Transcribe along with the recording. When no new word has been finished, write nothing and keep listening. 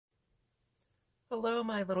Hello,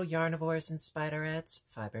 my little yarnivores and spiderettes.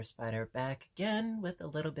 Fiber Spider back again with a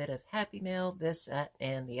little bit of happy mail, this, that,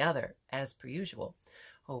 and the other, as per usual.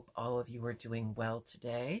 Hope all of you are doing well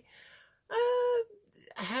today. I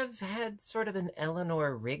have had sort of an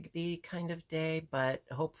Eleanor Rigby kind of day, but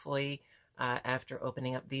hopefully after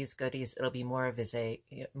opening up these goodies, it'll be more of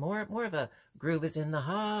a groove is in the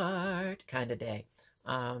heart kind of day.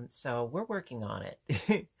 So we're working on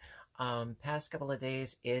it. Past couple of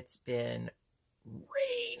days, it's been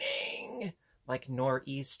raining, like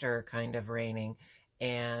nor'easter kind of raining,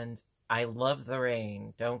 and I love the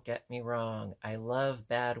rain, don't get me wrong. I love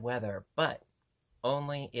bad weather, but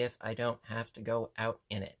only if I don't have to go out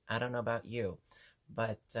in it. I don't know about you,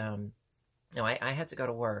 but no, I had to go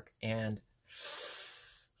to work, and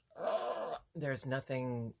there's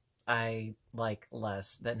nothing I like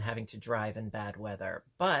less than having to drive in bad weather.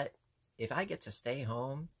 But if I get to stay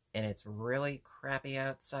home and it's really crappy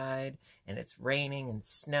outside, and it's raining and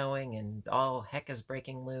snowing, and all heck is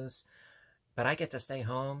breaking loose, but I get to stay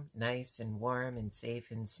home nice and warm and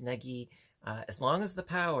safe and snuggy, as long as the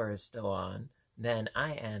power is still on, then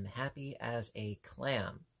I am happy as a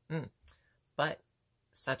clam. But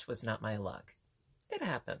such was not my luck. It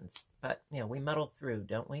happens, but, we muddle through,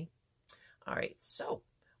 don't we? All right, so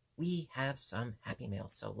we have some happy mail,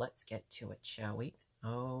 so let's get to it, shall we?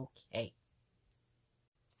 Okay.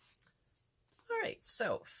 All right,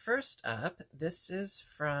 so first up, this is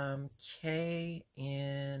from Kay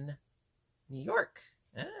in New York.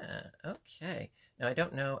 Okay. Now, I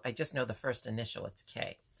don't know, I just know the first initial, it's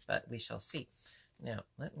K, but we shall see. Now,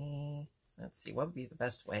 let's see, what would be the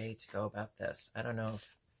best way to go about this? I don't know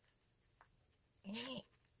if...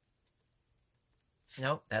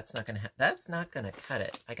 Nope, that's not gonna cut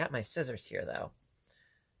it. I got my scissors here, though.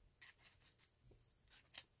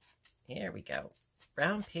 Here we go.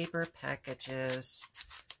 Brown paper packages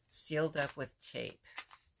sealed up with tape.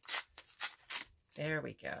 There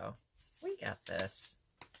we go. We got this.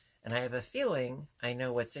 And I have a feeling I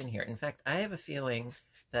know what's in here. In fact, I have a feeling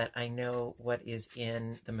that I know what is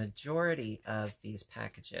in the majority of these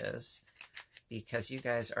packages, because you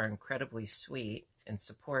guys are incredibly sweet and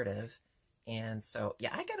supportive. And so,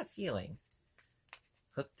 yeah, I got a feeling.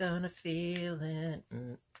 Hooked on a feeling.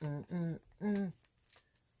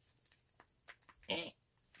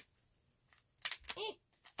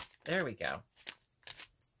 There we go.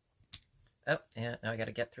 Oh, yeah, now I got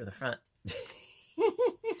to get through the front.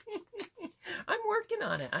 I'm working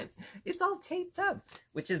on it. It's all taped up,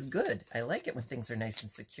 which is good. I like it when things are nice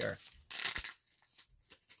and secure.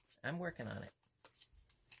 I'm working on it.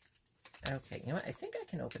 Okay, you know what? I think I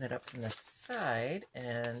can open it up from the side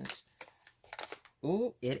and...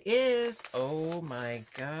 Ooh, it is! Oh my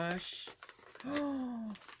gosh.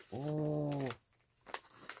 Ooh.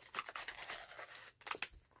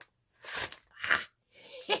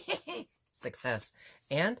 Success.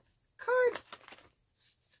 And card.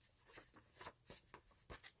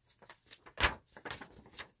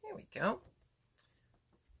 Here we go.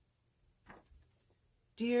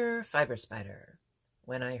 Dear Fiber Spider,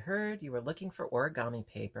 when I heard you were looking for origami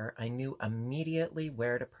paper, I knew immediately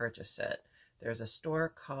where to purchase it. There's a store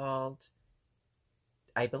called,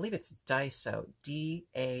 I believe it's Daiso,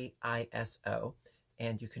 D-A-I-S-O,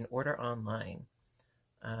 and you can order online.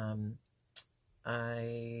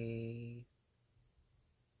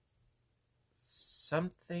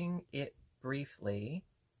 Something it briefly.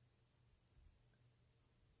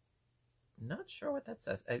 Not sure what that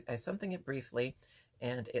says. I something it briefly,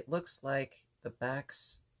 and it looks like the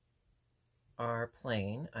backs are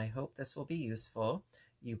plain. I hope this will be useful.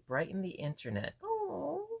 You brighten the internet.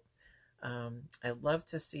 Oh, I love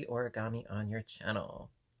to see origami on your channel.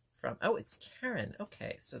 Oh, it's Karen.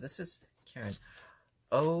 Okay, so this is Karen.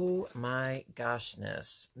 Oh my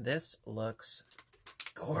goshness, this looks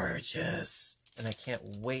gorgeous, and I can't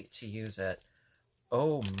wait to use it.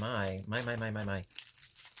 Oh my.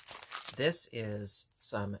 This is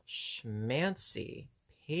some schmancy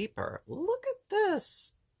paper. Look at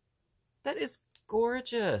this. That is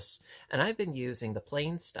gorgeous. And I've been using the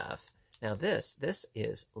plain stuff. Now this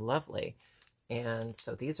is lovely. And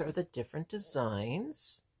so these are the different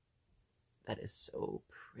designs. That is so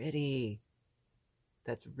pretty.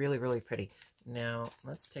 That's really, really pretty. Now,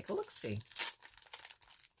 let's take a look-see.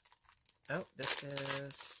 Oh, this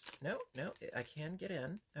is... No, I can get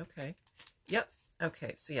in. Okay. Yep.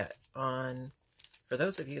 Okay, so yeah, for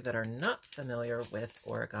those of you that are not familiar with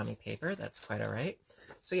origami paper, that's quite all right.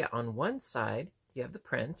 So yeah, on one side, you have the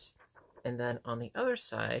print, and then on the other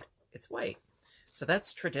side, it's white. So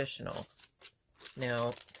that's traditional.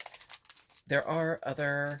 Now, there are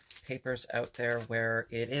other papers out there where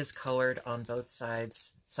it is colored on both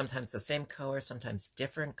sides, sometimes the same color, sometimes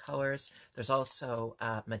different colors. There's also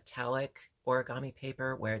metallic origami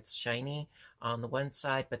paper where it's shiny on the one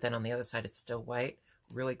side, but then on the other side it's still white.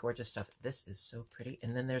 Really gorgeous stuff. This is so pretty.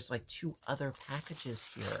 And then there's like 2 other packages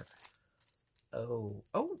here. Oh,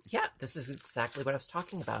 yeah, this is exactly what I was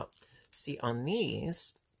talking about. See, on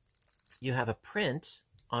these, you have a print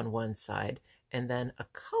on one side and then a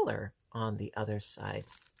color on the other side.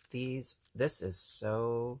 This is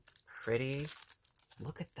so pretty.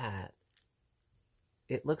 Look at that.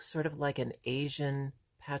 It looks sort of like an Asian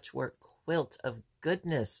patchwork quilt of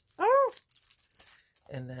goodness. Oh!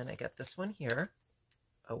 And then I got this one here.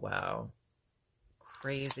 Oh, wow.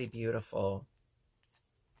 Crazy beautiful.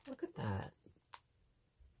 Look at that.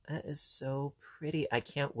 That is so pretty. I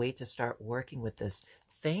can't wait to start working with this.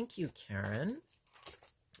 Thank you, Karen.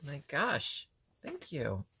 My gosh. Thank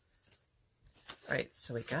you. All right,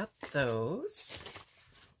 so we got those.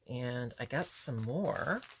 And I got some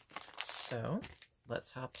more. So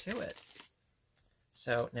let's hop to it.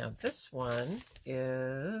 So now this one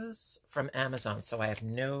is from Amazon, so I have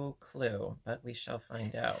no clue, but we shall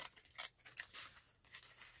find out.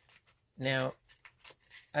 Now,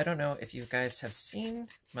 I don't know if you guys have seen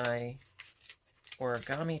my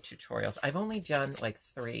origami tutorials. I've only done like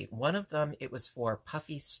 3. One of them, it was for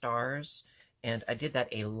puffy stars, and I did that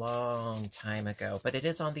a long time ago, but it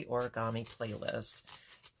is on the origami playlist.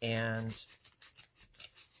 And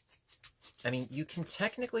I mean, you can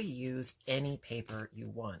technically use any paper you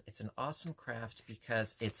want. It's an awesome craft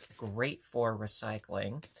because it's great for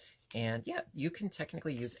recycling. And yeah, you can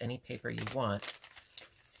technically use any paper you want.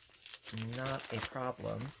 Not a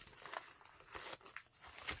problem.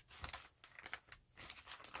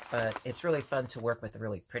 But it's really fun to work with the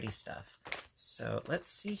really pretty stuff. So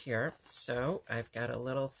let's see here. So I've got a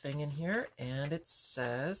little thing in here and it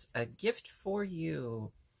says, "A gift for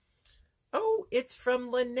you." Oh, it's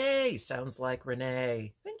from Lene. Sounds like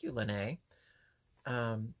Renee. Thank you, Lene.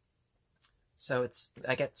 So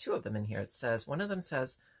I get 2 of them in here. It says, one of them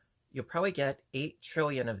says, "You'll probably get 8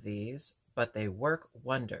 trillion of these, but they work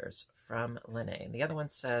wonders," from Lene. And the other one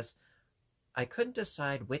says, "I couldn't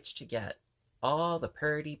decide which to get. All the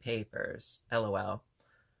pretty papers. LOL.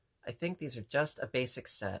 I think these are just a basic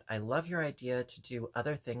set. I love your idea to do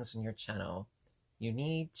other things on your channel. You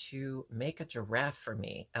need to make a giraffe for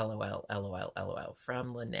me. LOL, LOL, LOL,"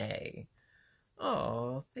 from Lene.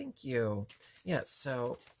 Oh, thank you. Yeah,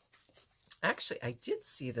 so actually, I did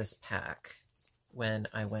see this pack when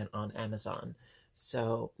I went on Amazon.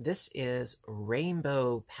 So this is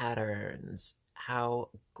Rainbow Patterns. How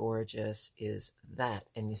gorgeous is that?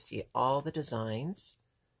 And you see all the designs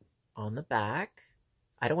on the back.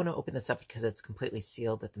 I don't want to open this up because it's completely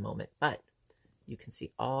sealed at the moment, but you can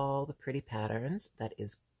see all the pretty patterns. That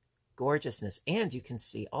is gorgeousness. And you can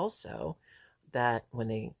see also that when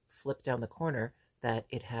they flip down the corner, that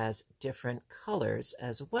it has different colors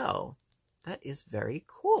as well. That is very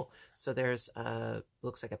cool. So there's,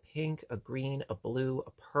 looks like a pink, a green, a blue,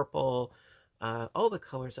 a purple, all the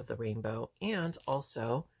colors of the rainbow, and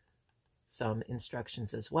also some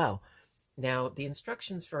instructions as well. Now, the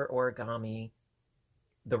instructions for origami,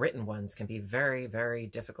 the written ones, can be very, very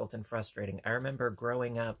difficult and frustrating. I remember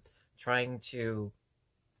growing up trying to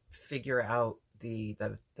figure out the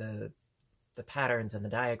patterns and the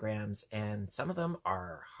diagrams, and some of them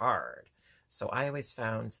are hard. So I always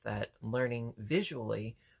found that learning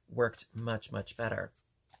visually worked much, much better.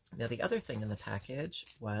 Now, the other thing in the package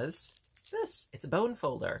was this. It's a bone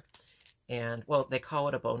folder. And, well, they call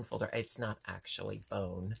it a bone folder. It's not actually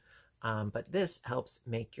bone. But this helps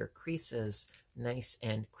make your creases nice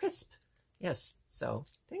and crisp. Yes, so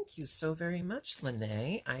thank you so very much,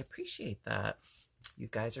 Lene. I appreciate that. You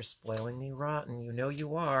guys are spoiling me rotten. You know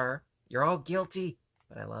you are. You're all guilty,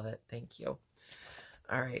 but I love it. Thank you.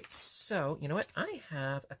 All right, so you know what? I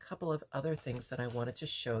have a couple of other things that I wanted to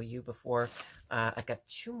show you before. I've got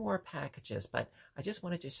 2 more packages, but I just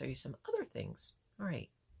wanted to show you some other things. All right.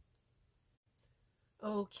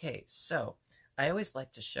 Okay, so I always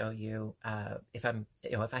like to show you if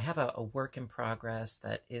I have a work in progress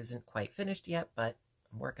that isn't quite finished yet, but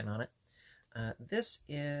I'm working on it. This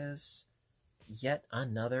is yet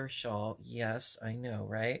another shawl. Yes, I know,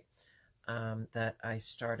 right? That I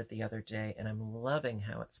started the other day, and I'm loving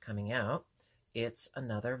how it's coming out. It's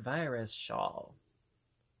another virus shawl.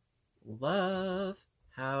 Love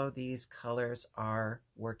how these colors are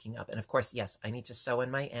working up. And of course, yes, I need to sew in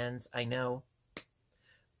my ends. I know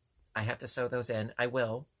I have to sew those in. I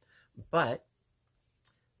will. But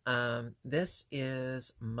this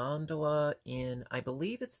is Mandala in, I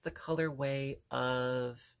believe it's the colorway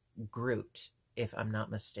of Groot. if I'm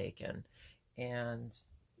not mistaken. And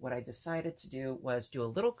what I decided to do was do a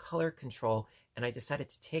little color control, and I decided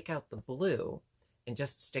to take out the blue and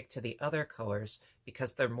just stick to the other colors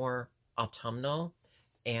because they're more autumnal.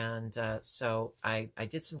 And so I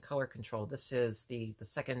did some color control. This is the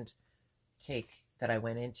second cake that I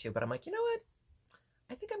went into, but I'm like, you know what?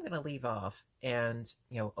 I think I'm going to leave off and,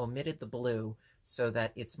 omitted the blue so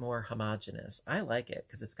that it's more homogeneous. I like it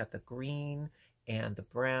because it's got the green and the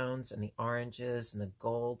browns and the oranges and the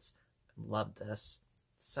golds. Love this.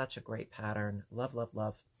 Such a great pattern. Love, love,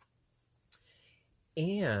 love.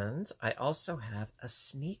 And I also have a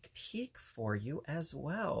sneak peek for you as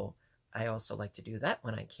well. I also like to do that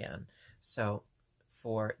when I can. So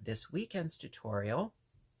for this weekend's tutorial,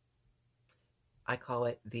 I call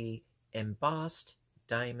it the embossed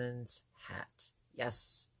diamonds hat.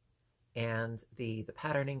 Yes. And the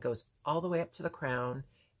patterning goes all the way up to the crown,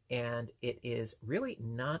 and it is really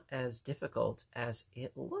not as difficult as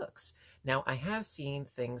it looks. Now, I have seen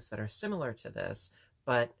things that are similar to this,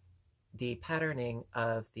 but the patterning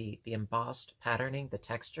of the embossed patterning, the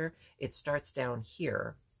texture, it starts down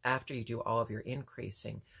here after you do all of your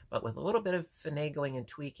increasing. But with a little bit of finagling and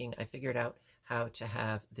tweaking, I figured out how to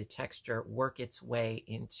have the texture work its way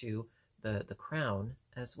into the crown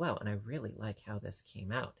as well. And I really like how this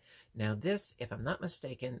came out. Now this, if I'm not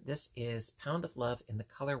mistaken, this is Pound of Love in the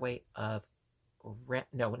colorway of,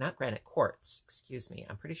 no, not granite, quartz. Excuse me.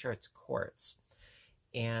 I'm pretty sure it's quartz.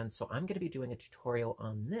 And so I'm going to be doing a tutorial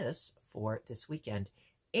on this for this weekend.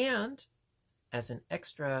 And as an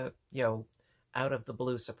extra, out of the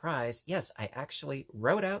blue surprise, yes, I actually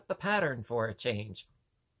wrote out the pattern for a change.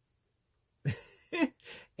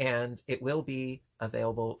 And it will be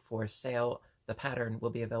available for sale. The pattern will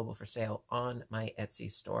be available for sale on my Etsy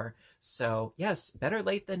store. So yes, better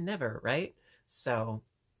late than never, right? So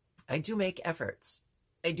I do make efforts.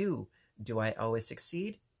 I do. Do I always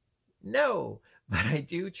succeed? No, but I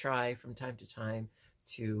do try from time to time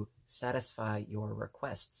to satisfy your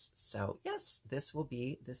requests. So yes, this will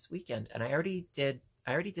be this weekend. And I already did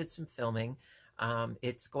some filming.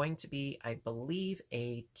 It's going to be, I believe,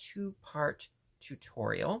 a 2-part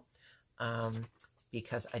tutorial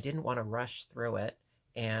because I didn't want to rush through it.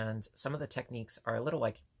 And some of the techniques are a little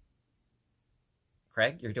like,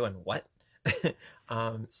 Craig, you're doing what?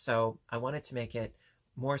 So I wanted to make it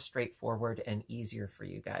more straightforward and easier for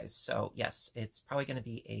you guys. So yes, it's probably going to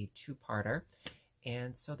be a 2-parter.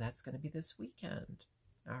 And so that's going to be this weekend.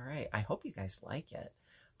 All right. I hope you guys like it.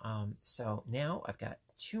 So now I've got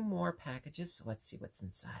 2 more packages. So let's see what's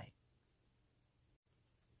inside.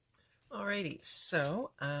 Alrighty,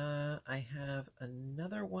 so I have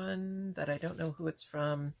another one that I don't know who it's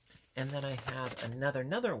from, and then I have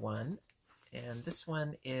another one, and this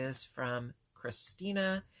one is from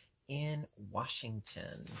Christina in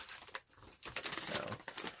Washington. So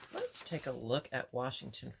let's take a look at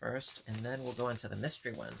Washington first, and then we'll go into the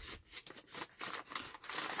mystery one.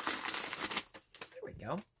 There we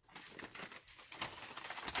go.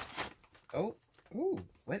 Oh, ooh,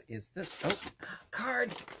 what is this? Oh,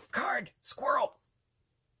 card, squirrel.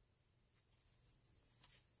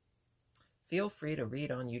 Feel free to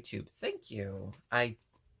read on YouTube. Thank you. I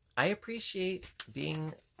appreciate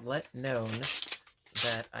being let known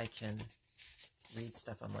that I can read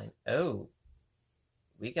stuff online. Oh,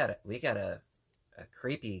 we got a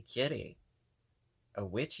creepy kitty, a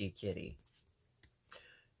witchy kitty.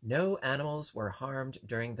 No animals were harmed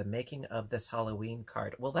during the making of this Halloween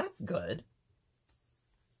card. Well, that's good.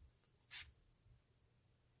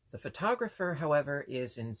 The photographer, however,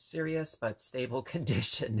 is in serious but stable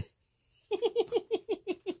condition.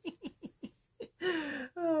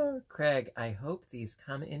 Oh, Craig, I hope these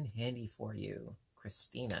come in handy for you.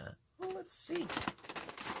 Christina. Well, let's see.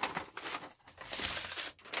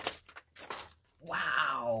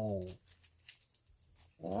 Wow.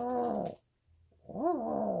 Oh.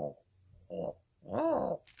 Oh. Oh.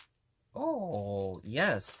 Oh. Oh,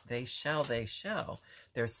 yes, they shall, they shall.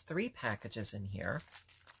 There's 3 packages in here.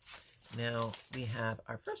 Now, we have,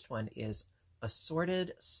 our first one is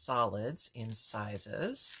assorted solids in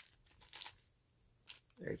sizes.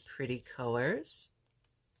 Very pretty colors.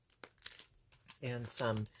 And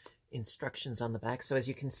some instructions on the back. So as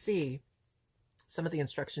you can see, some of the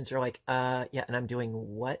instructions are like, yeah, and I'm doing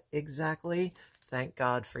what exactly? Thank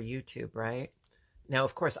God for YouTube, right? Now,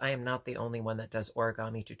 of course, I am not the only one that does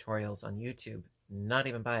origami tutorials on YouTube, not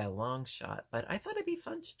even by a long shot, but I thought it'd be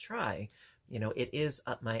fun to try. You know, it is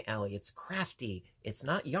up my alley. It's crafty. It's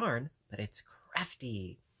not yarn, but it's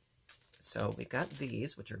crafty. So we've got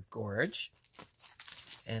these, which are gorge.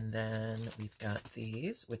 And then we've got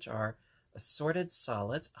these, which are assorted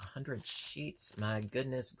solids, 100 sheets. My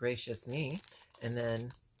goodness gracious me. And then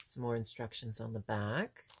some more instructions on the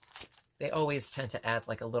back. They always tend to add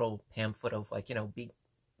like a little pamphlet of like, you know,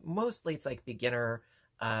 mostly it's like beginner,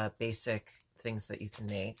 basic things that you can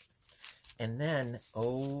make. And then,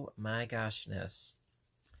 oh my goshness,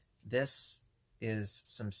 this is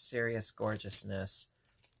some serious gorgeousness.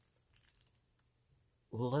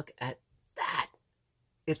 Look at that.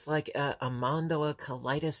 It's like a mandala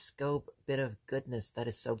kaleidoscope bit of goodness. That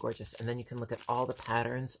is so gorgeous. And then you can look at all the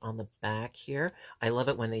patterns on the back here. I love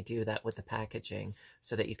it when they do that with the packaging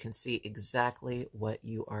so that you can see exactly what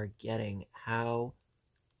you are getting. How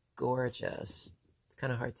gorgeous. It's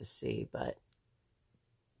kind of hard to see, but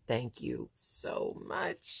thank you so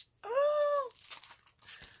much.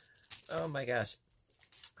 Oh my gosh.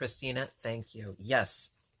 Christina, thank you.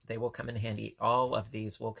 Yes, they will come in handy. All of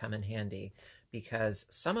these will come in handy because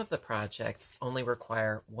some of the projects only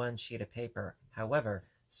require one sheet of paper. However,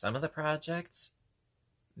 some of the projects,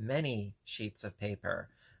 many sheets of paper.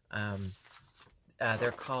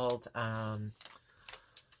 They're called,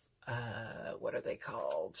 what are they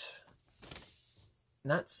called?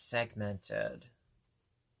 Not segmented,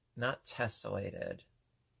 not tessellated.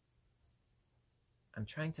 I'm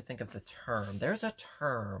trying to think of the term. There's a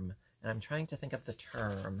term, and I'm trying to think of the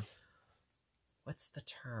term. What's the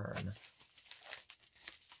term?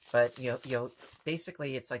 But, you know,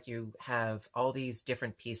 basically it's like you have all these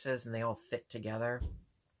different pieces and they all fit together.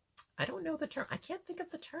 I don't know the term. I can't think of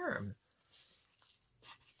the term.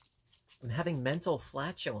 I'm having mental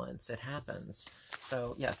flatulence. It happens.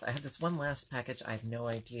 So, yes, I have this one last package. I have no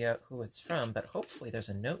idea who it's from, but hopefully there's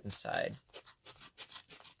a note inside.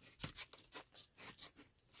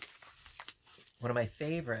 One of my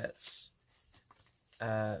favorites,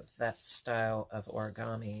 that style of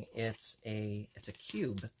origami, it's a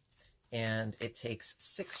cube, and it takes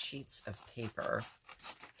 6 sheets of paper,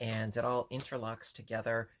 and it all interlocks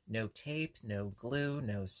together. No tape, no glue,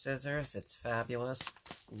 no scissors. It's fabulous.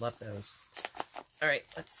 Love those. All right,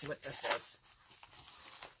 let's see what this is.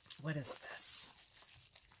 What is this?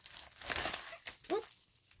 Whoop.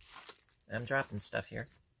 I'm dropping stuff here.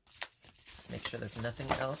 Just make sure there's nothing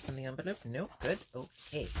else in the envelope. Nope, good.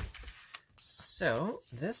 Okay. So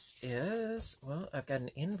this is, well, I've got an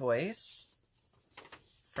invoice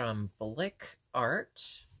from Blick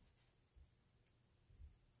Art.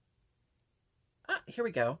 Ah, here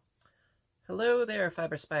we go. Hello there,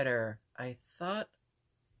 Fiber Spider. I thought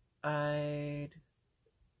I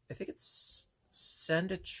think it's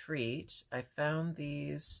send a treat. I found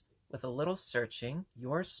these with a little searching.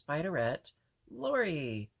 Your Spiderette,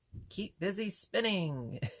 Lori. Keep busy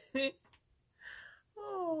spinning.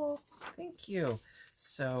 Oh, thank you.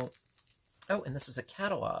 So, oh, and this is a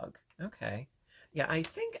catalog. Okay. Yeah, I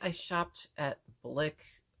think I shopped at Blick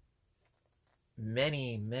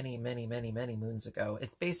many moons ago.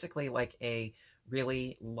 It's basically like a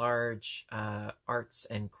really large arts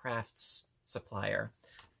and crafts supplier.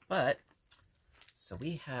 But, so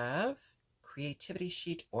we have creativity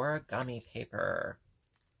sheet origami paper.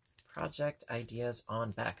 Project ideas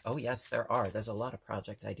on back. Oh, yes, there are. There's a lot of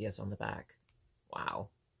project ideas on the back. Wow.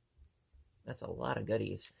 That's a lot of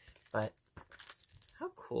goodies. But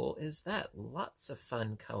how cool is that? Lots of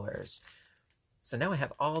fun colors. So now I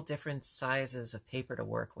have all different sizes of paper to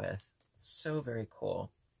work with. So very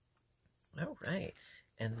cool. All right.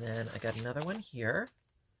 And then I got another one here.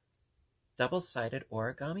 Double-sided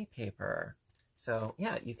origami paper. So,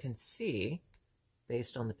 yeah, you can see,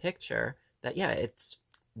 based on the picture, that, yeah, it's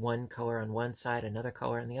one color on one side, another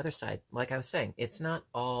color on the other side. Like I was saying, it's not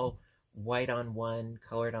all white on one,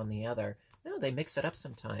 colored on the other. No, they mix it up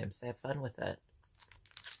sometimes. They have fun with it.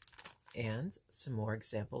 And some more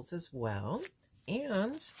examples as well.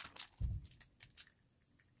 And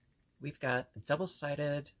we've got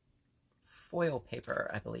double-sided foil paper,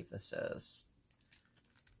 I believe this is.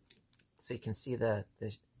 So you can see the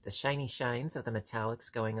shiny shines of the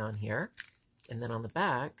metallics going on here. And then on the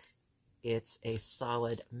back, it's a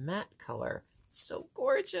solid matte color. So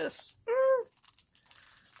gorgeous.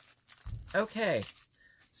 Okay,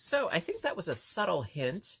 so I think that was a subtle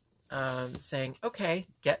hint saying, okay,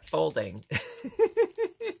 get folding.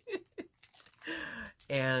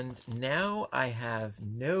 And now I have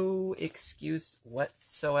no excuse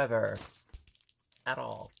whatsoever at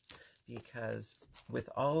all, because with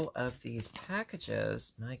all of these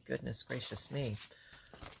packages, my goodness gracious me,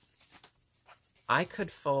 I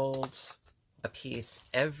could fold a piece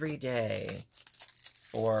every day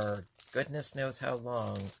for goodness knows how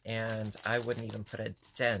long, and I wouldn't even put a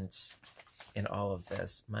dent in all of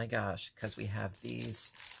this. My gosh, because we have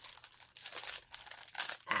these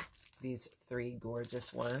 3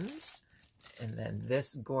 gorgeous ones, and then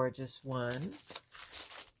this gorgeous one,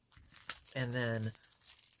 And then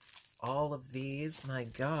all of these, my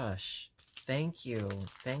gosh, thank you.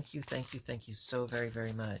 Thank you, thank you, thank you so very,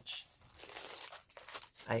 very much.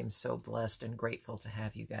 I am so blessed and grateful to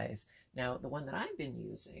have you guys. Now, the one that I've been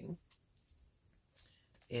using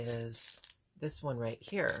is this one right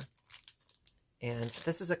here. And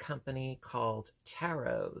this is a company called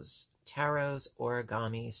Taro's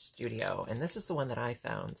Origami Studio. And this is the one that I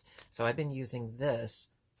found. So I've been using this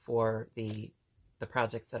for the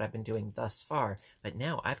projects that I've been doing thus far. But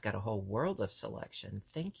now I've got a whole world of selection.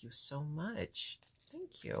 Thank you so much.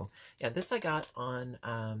 Thank you. Yeah, this I got on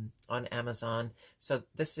Amazon. So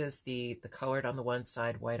this is the colored on the one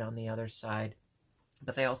side, white on the other side.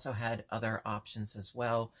 But they also had other options as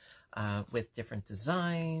well, with different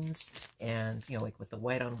designs, and like with the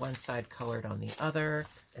white on one side, colored on the other,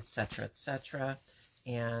 etc., etc.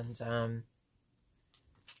 And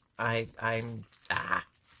I'm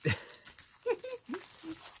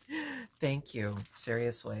thank you,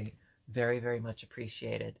 seriously, very, very much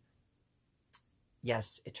appreciated.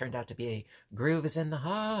 Yes, it turned out to be a groove is in the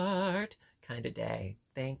heart kind of day.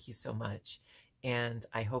 Thank you so much, and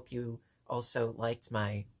I hope you also liked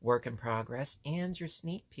my work in progress and your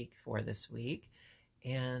sneak peek for this week.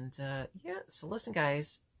 And yeah, so listen,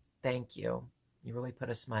 guys, thank you. You really put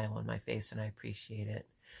a smile on my face, and I appreciate it.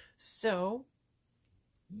 So,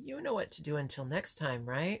 you know what to do until next time,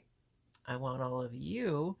 right? I want all of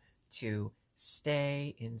you to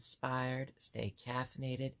stay inspired, stay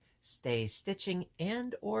caffeinated, stay stitching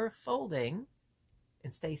and or folding,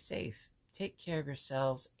 and stay safe. Take care of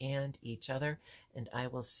yourselves and each other, and I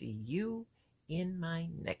will see you in my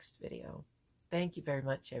next video. Thank you very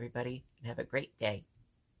much, everybody, and have a great day.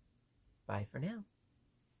 Bye for now.